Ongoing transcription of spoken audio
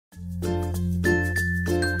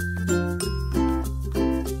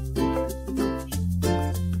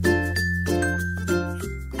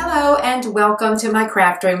welcome to my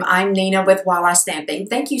craft room. I'm Nina with Walla Stamping.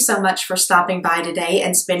 Thank you so much for stopping by today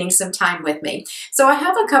and spending some time with me. So I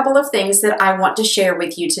have a couple of things that I want to share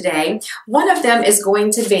with you today. One of them is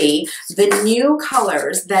going to be the new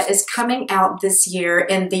colors that is coming out this year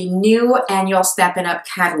in the new annual Stampin' Up!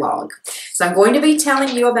 Catalog. So I'm going to be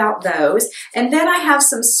telling you about those. And then I have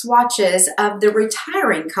some swatches of the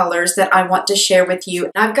retiring colors that I want to share with you.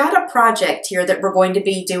 I've got a project here that we're going to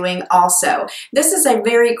be doing also. This is a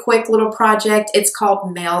very quick little project. It's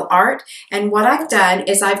called mail art. And what I've done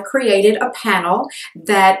is I've created a panel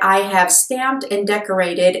that I have stamped and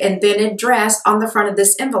decorated and then addressed on the front of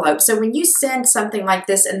this envelope. So when you send something like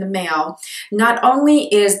this in the mail, not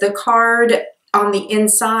only is the card on the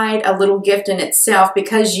inside a little gift in itself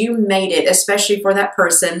because you made it especially for that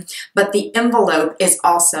person, but the envelope is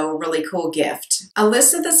also a really cool gift. A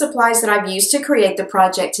list of the supplies that I've used to create the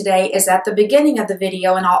project today is at the beginning of the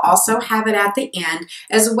video, and I'll also have it at the end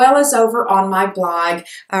as well as over on my blog.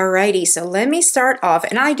 Alrighty, so let me start off,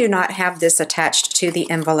 and I do not have this attached to the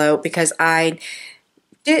envelope because I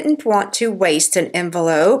didn't want to waste an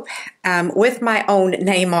envelope with my own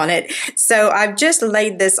name on it. So I've just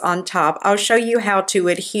laid this on top. I'll show you how to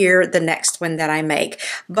adhere the next one that I make.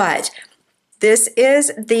 But this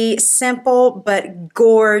is the simple but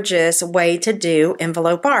gorgeous way to do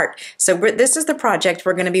envelope art. So this is the project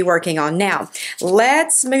we're going to be working on. Now,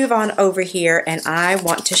 let's move on over here, and I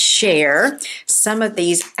want to share some of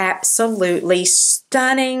these absolutely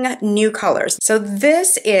stunning new colors. So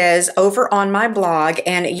this is over on my blog,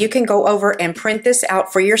 and you can go over and print this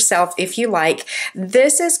out for yourself if you like.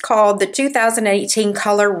 This is called the 2018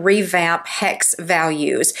 Color Revamp Hex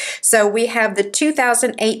Values. So we have the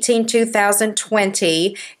 2018-2020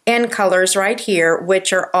 in colors right here,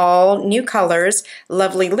 which are all new colors: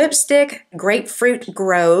 Lovely Lipstick, Grapefruit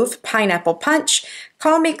Grove, Pineapple Punch,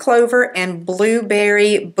 Call Me Clover, and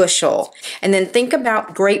Blueberry Bushel. And then think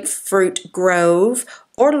about Grapefruit Grove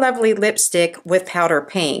or Lovely Lipstick with Powder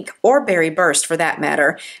Pink, or Berry Burst for that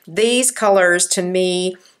matter. These colors, to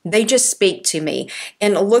me, they just speak to me.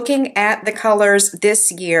 And looking at the colors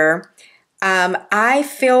this year, I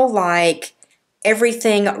feel like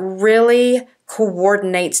everything really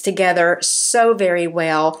coordinates together so very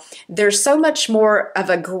well. There's so much more of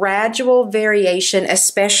a gradual variation,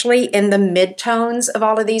 especially in the midtones of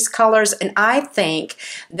all of these colors, and I think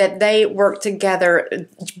that they work together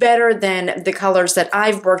better than the colors that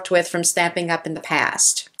I've worked with from Stampin' Up! In the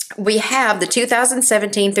past. We have the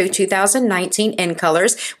 2017 through 2019 in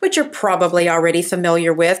colors, which you're probably already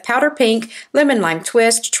familiar with: Powder Pink, Lemon Lime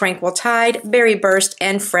Twist, Tranquil Tide, Berry Burst,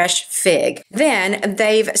 and Fresh Fig. Then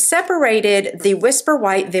they've separated the Whisper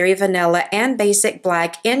White, Very Vanilla, and Basic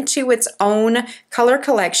Black into its own color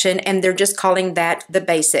collection, and they're just calling that the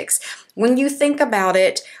Basics. When you think about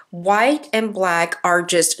it, white and black are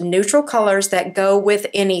just neutral colors that go with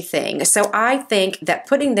anything. So I think that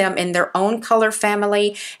putting them in their own color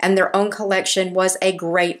family and their own collection was a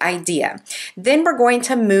great idea. Then we're going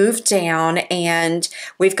to move down, and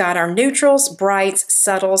we've got our neutrals, brights,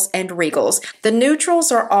 subtles, and regals. The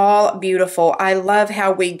neutrals are all beautiful. I love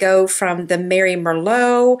how we go from the Merry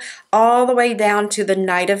Merlot all the way down to the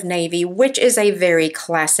Night of Navy, which is a very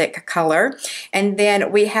classic color. And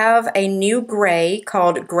then we have a new gray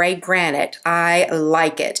called Gray Granite. I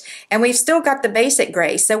like it. And we've still got the basic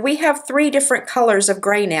gray. So we have 3 different colors of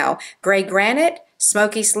gray now: Gray Granite,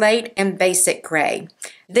 Smoky Slate, and Basic Gray.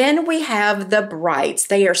 Then we have the brights.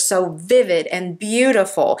 They are so vivid and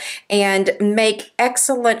beautiful and make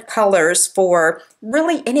excellent colors for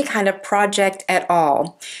really any kind of project at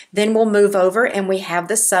all. Then we'll move over and we have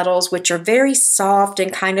the subtles, which are very soft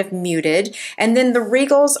and kind of muted. And then the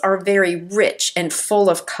regals are very rich and full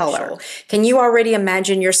of color. Can you already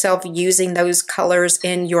imagine yourself using those colors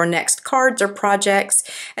in your next cards or projects?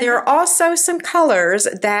 And there are also some colors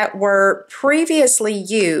that were previously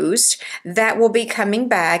used that will be coming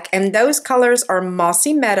back, and those colors are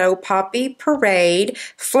Mossy Meadow, Poppy Parade,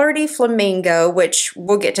 Flirty Flamingo, which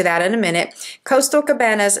we'll get to that in a minute, Coastal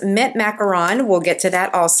Cabanas, Mint Macaron, we'll get to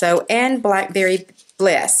that also, and Blackberry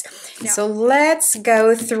Bliss. So let's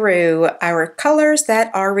go through our colors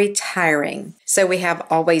that are retiring. So we have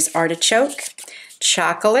Always Artichoke,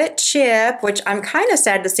 Chocolate Chip, which I'm kind of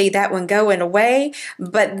sad to see that one going away,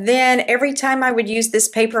 but then every time I would use this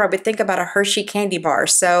paper, I would think about a Hershey candy bar,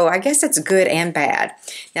 so I guess it's good and bad.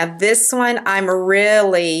 Now this one I'm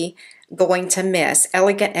really going to miss,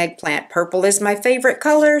 Elegant Eggplant. Purple is my favorite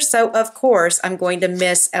color, so of course I'm going to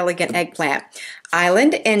miss Elegant Eggplant.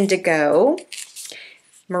 Island Indigo,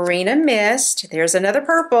 Marina Mist, there's another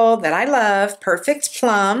purple that I love, Perfect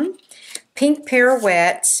Plum, Pink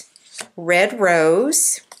Pirouette, Red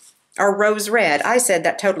Rose, or rose red. I said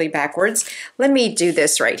that totally backwards. Let me do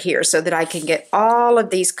this right here so that I can get all of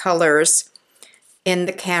these colors in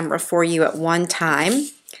the camera for you at one time.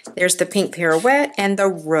 There's the pink pirouette and the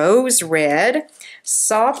rose red,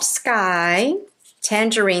 soft sky,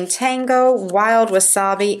 tangerine tango, wild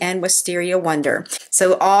wasabi, and wisteria wonder.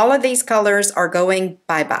 So all of these colors are going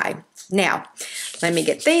bye-bye. Now, let me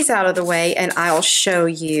get these out of the way and I'll show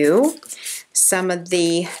you some of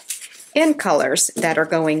the in colors that are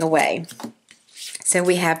going away. So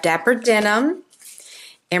we have Dapper Denim,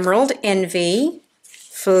 Emerald Envy,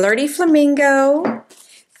 Flirty Flamingo,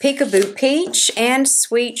 Peekaboo Peach, and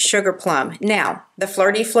Sweet Sugar Plum. Now, the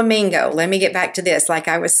Flirty Flamingo, let me get back to this like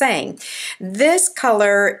I was saying. This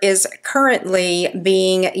color is currently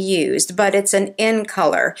being used, but it's an in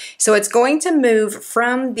color. So it's going to move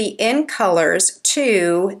from the in colors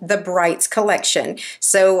to the Brights collection.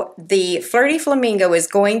 So the Flirty Flamingo is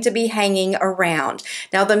going to be hanging around.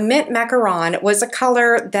 Now, the Mint Macaron was a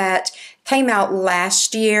color that came out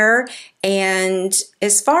last year, and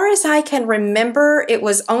as far as I can remember, it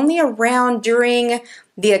was only around during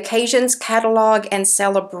the Occasions Catalog and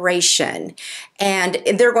Celebration, and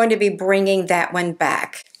they're going to be bringing that one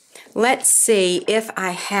back. Let's see if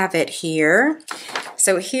I have it here.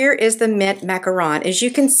 So here is the Mint Macaron. As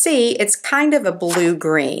you can see, it's kind of a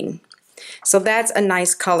blue-green. So that's a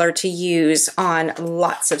nice color to use on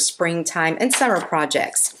lots of springtime and summer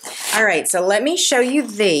projects. All right, so let me show you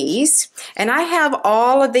these. And I have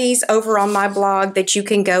all of these over on my blog that you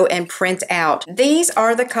can go and print out. These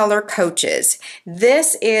are the color coaches.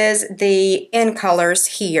 This is the in colors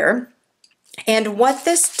here. And what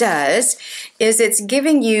this does is it's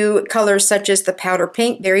giving you colors such as the Powder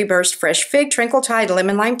Pink, Berry Burst, Fresh Fig, Twinkle Tide,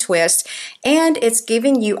 Lemon Lime Twist, and it's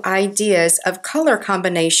giving you ideas of color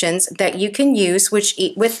combinations that you can use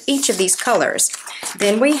with each of these colors.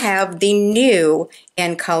 Then we have the new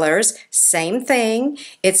in colors, same thing.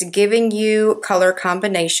 It's giving you color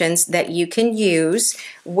combinations that you can use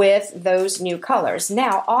with those new colors.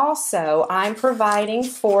 Now also, I'm providing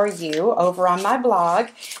for you over on my blog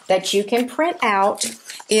that you can print out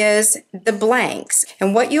is the blanks.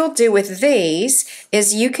 And what you'll do with these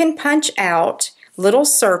is you can punch out little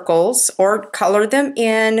circles or color them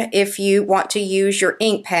in if you want to use your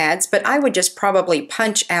ink pads, but I would just probably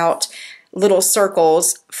punch out little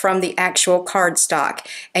circles from the actual cardstock,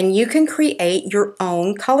 and you can create your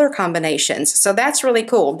own color combinations. So that's really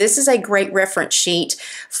cool. This is a great reference sheet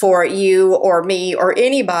for you or me or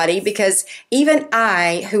anybody, because even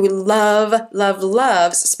I, who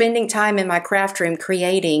loves spending time in my craft room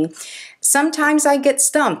creating, sometimes I get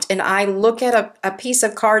stumped and I look at a piece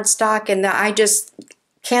of cardstock and I just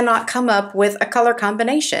cannot come up with a color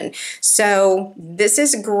combination. So this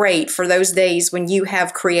is great for those days when you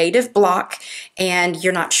have creative block and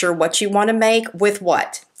you're not sure what you want to make with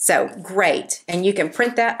what. So great, and you can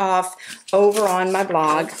print that off over on my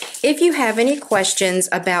blog. If you have any questions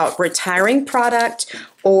about retiring product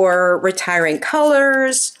or retiring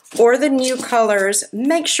colors or the new colors,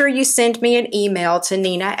 make sure you send me an email to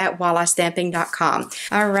nina@wallastamping.com.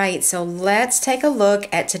 All right, so let's take a look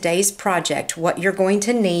at today's project, what you're going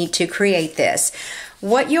to need to create this.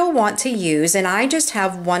 What you'll want to use, and I just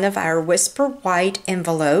have one of our Whisper White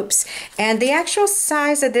envelopes, and the actual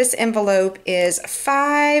size of this envelope is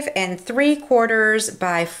 5 3/4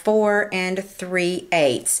 by 4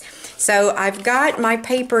 3/8. So I've got my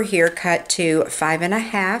paper here cut to 5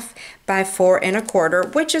 1/2 by 4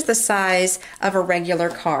 1/4, which is the size of a regular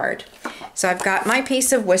card. So I've got my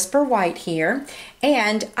piece of Whisper White here,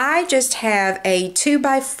 and I just have a 2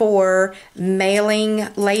 by 4 mailing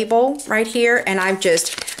label right here, and I've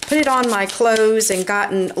just put it on my clothes and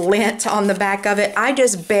gotten lint on the back of it. I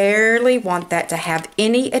just barely want that to have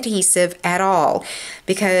any adhesive at all,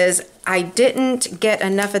 because I didn't get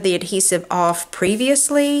enough of the adhesive off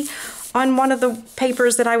previously on one of the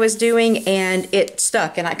papers that I was doing, and it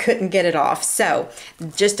stuck and I couldn't get it off. So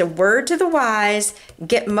just a word to the wise,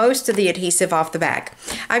 get most of the adhesive off the back.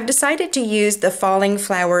 I've decided to use the Falling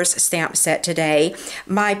Flowers stamp set today.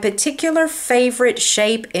 My particular favorite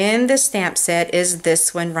shape in the stamp set is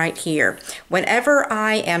this one right here. Whenever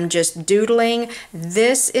I am just doodling,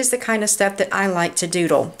 this is the kind of stuff that I like to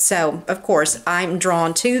doodle. So of course I'm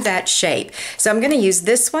drawn to that shape. So I'm going to use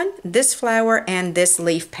this one, this flower, and this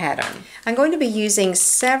leaf pattern. I'm going to be using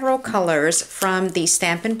several colors from the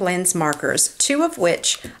Stampin' Blends markers, 2 of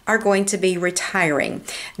which are going to be retiring.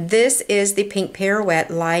 This is the Pink Pirouette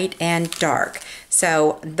Light and Dark.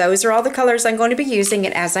 So those are all the colors I'm going to be using,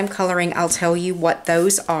 and as I'm coloring, I'll tell you what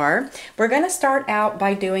those are. We're going to start out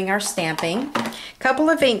by doing our stamping. Couple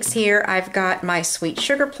of inks here. I've got my Sweet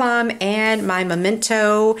Sugar Plum and my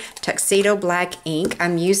Memento Tuxedo Black ink.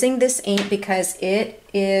 I'm using this ink because it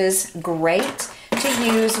is great to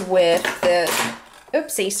use with the,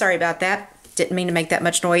 oopsie, sorry about that. Didn't mean to make that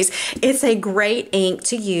much noise. It's a great ink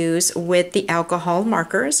to use with the alcohol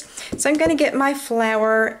markers. So I'm going to get my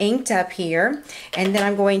flower inked up here, and then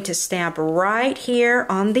I'm going to stamp right here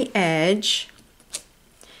on the edge.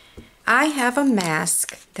 I have a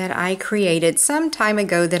mask that I created some time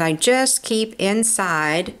ago that I just keep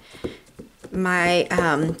inside my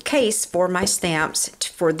case for my stamps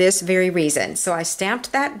for this very reason. So I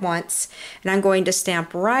stamped that once, and I'm going to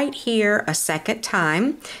stamp right here a second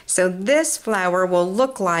time. So this flower will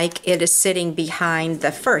look like it is sitting behind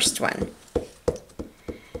the first one.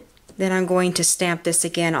 Then I'm going to stamp this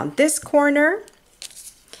again on this corner,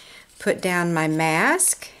 put down my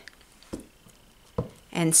mask,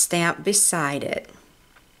 and stamp beside it.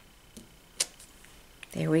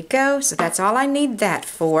 There we go. So that's all I need that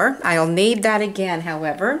for. I'll need that again,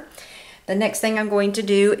 however. The next thing I'm going to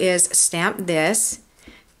do is stamp this.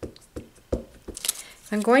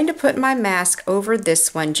 I'm going to put my mask over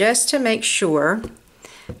this one just to make sure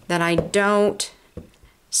that I don't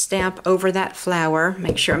stamp over that flower.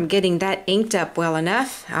 Make sure I'm getting that inked up well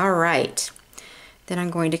enough. All right. Then I'm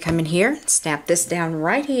going to come in here, stamp this down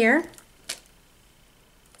right here.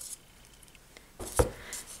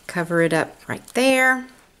 Cover it up right there.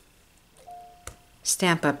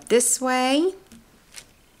 Stamp up this way.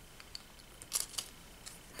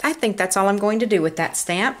 I think that's all I'm going to do with that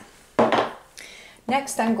stamp.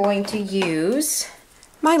 Next, I'm going to use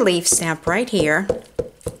my leaf stamp right here.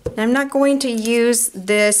 I'm not going to use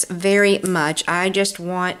this very much. I just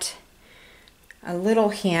want a little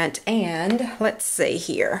hint, and let's see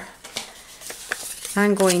here.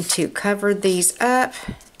 I'm going to cover these up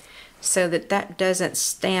so that that doesn't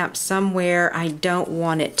stamp somewhere I don't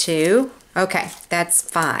want it to. Okay, that's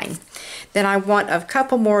fine. Then I want a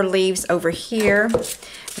couple more leaves over here,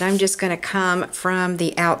 and I'm just going to come from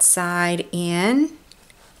the outside in,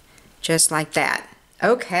 just like that.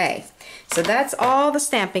 Okay, so that's all the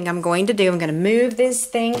stamping I'm going to do. I'm going to move these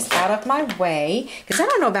things out of my way, because I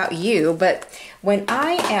don't know about you, but when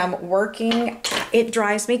I am working, it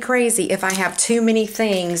drives me crazy if I have too many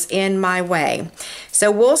things in my way. So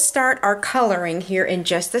we'll start our coloring here in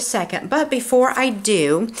just a second, but before I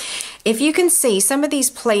do, if you can see some of these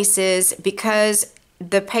places, because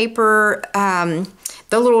the paper,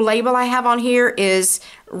 the little label I have on here is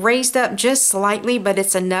raised up just slightly, but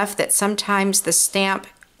it's enough that sometimes the stamp,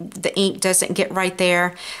 the ink doesn't get right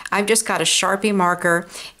there. I've just got a Sharpie marker,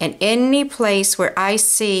 and any place where I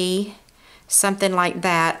see something like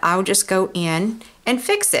that, I'll just go in and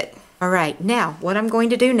fix it. All right, now what I'm going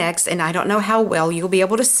to do next, and I don't know how well you'll be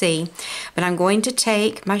able to see, but I'm going to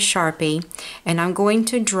take my Sharpie and I'm going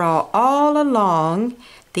to draw all along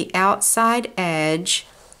the outside edge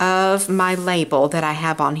of my label that I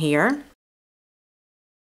have on here.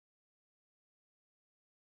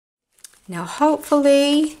 Now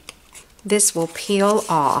hopefully this will peel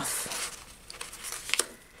off.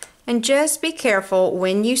 And just be careful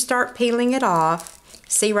when you start peeling it off.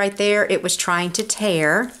 See right there, it was trying to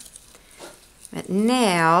tear. But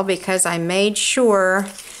now, because I made sure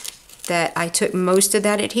that I took most of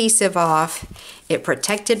that adhesive off, it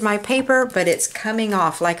protected my paper, but it's coming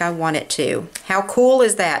off like I want it to. How cool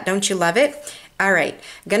is that? Don't you love it? All right,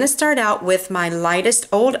 I'm going to start out with my lightest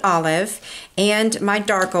Old Olive and my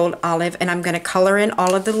dark Old Olive, and I'm going to color in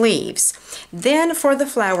all of the leaves. Then for the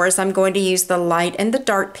flowers, I'm going to use the light and the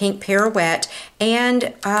dark Pink Pirouette,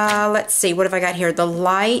 and let's see, what have I got here? The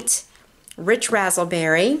light Rich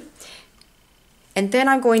Razzleberry. And then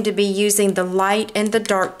I'm going to be using the light and the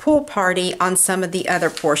dark Pool Party on some of the other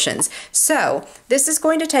portions. So this is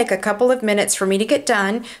going to take a couple of minutes for me to get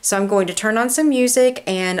done. So I'm going to turn on some music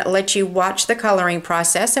and let you watch the coloring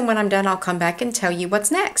process. And when I'm done, I'll come back and tell you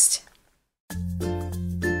what's next.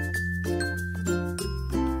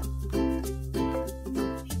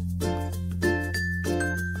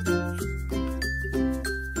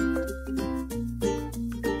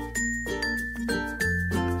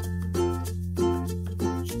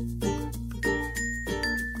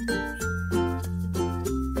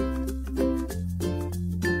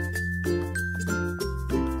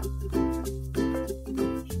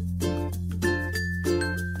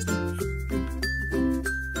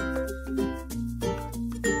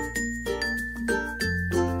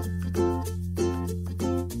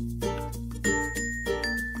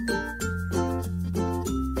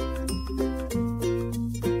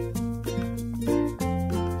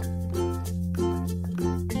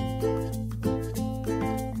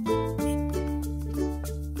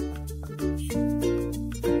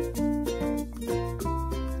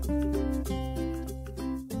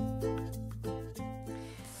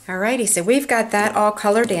 Alrighty, so we've got that all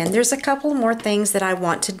colored in. There's a couple more things that I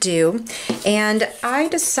want to do, and I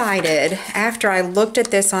decided after I looked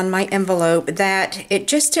at this on my envelope that it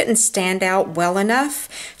just didn't stand out well enough.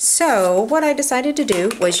 So what I decided to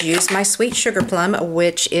do was use my Sweet Sugar Plum,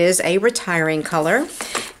 which is a retiring color,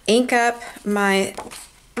 ink up my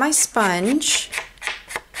sponge,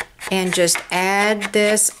 and just add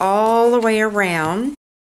this all the way around.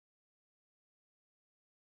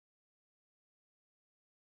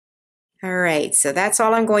 All right, so that's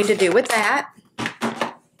all I'm going to do with that.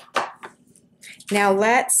 Now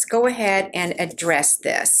let's go ahead and address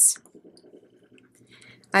this.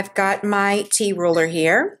 I've got my T ruler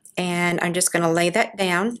here, and I'm just going to lay that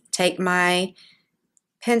down, take my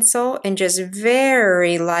pencil, and just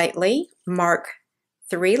very lightly mark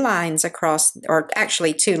 3 lines across, or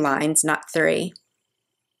actually 2 lines, not 3.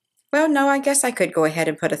 Well, no, I guess I could go ahead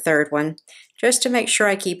and put a 3rd one, just to make sure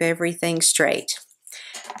I keep everything straight.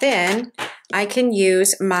 Then I can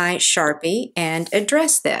use my Sharpie and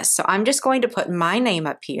address this. So I'm just going to put my name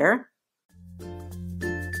up here.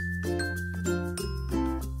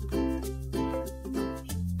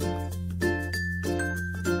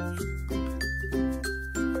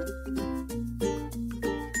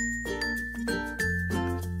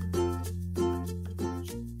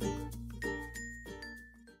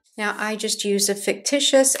 Now I just use a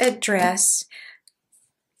fictitious address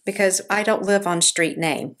because I don't live on street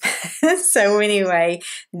name. So anyway,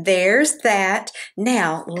 there's that.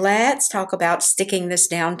 Now let's talk about sticking this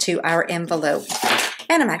down to our envelope.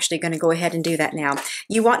 And I'm actually going to go ahead and do that now.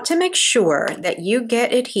 You want to make sure that you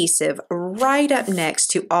get adhesive right up next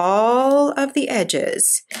to all of the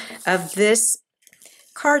edges of this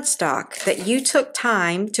cardstock that you took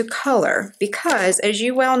time to color, because as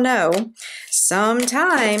you well know,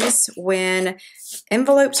 sometimes when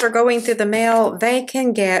envelopes are going through the mail, they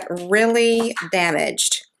can get really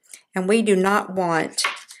damaged, and we do not want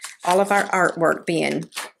all of our artwork being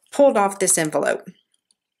pulled off this envelope.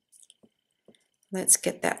 Let's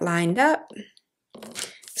get that lined up,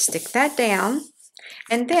 stick that down,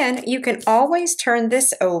 and then you can always turn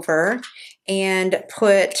this over and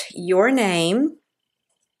put your name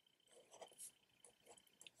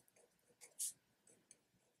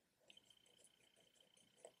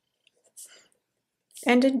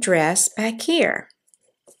and address back here.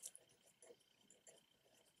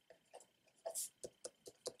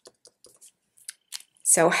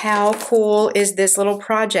 So how cool is this little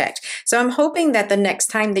project? So I'm hoping that the next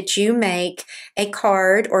time that you make a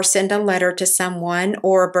card or send a letter to someone,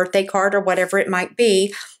 or a birthday card or whatever it might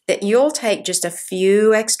be, that you'll take just a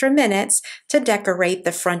few extra minutes to decorate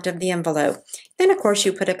the front of the envelope. Then of course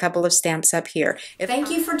you put a couple of stamps up here. Thank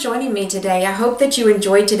you for joining me today. I hope that you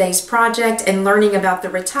enjoyed today's project and learning about the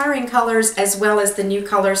retiring colors as well as the new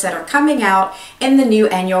colors that are coming out in the new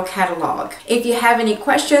annual catalog. If you have any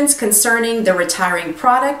questions concerning the retiring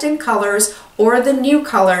product and colors or the new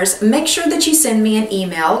colors, make sure that you send me an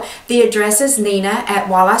email. The address is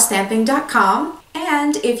nina@wallastamping.com.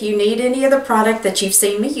 And if you need any of the product that you've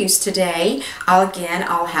seen me use today,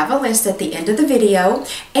 I'll have a list at the end of the video,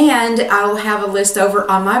 and I'll have a list over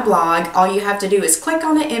on my blog. All you have to do is click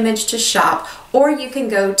on the image to shop, or you can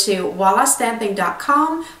go to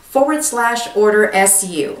wallastamping.com/order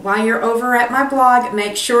SU. While you're over at my blog,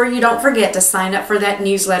 make sure you don't forget to sign up for that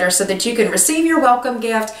newsletter so that you can receive your welcome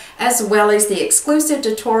gift as well as the exclusive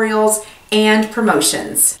tutorials and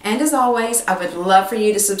promotions. And as always, I would love for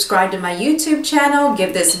you to subscribe to my YouTube channel,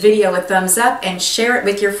 give this video a thumbs up, and share it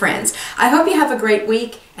with your friends. I hope you have a great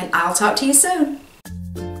week, and I'll talk to you soon.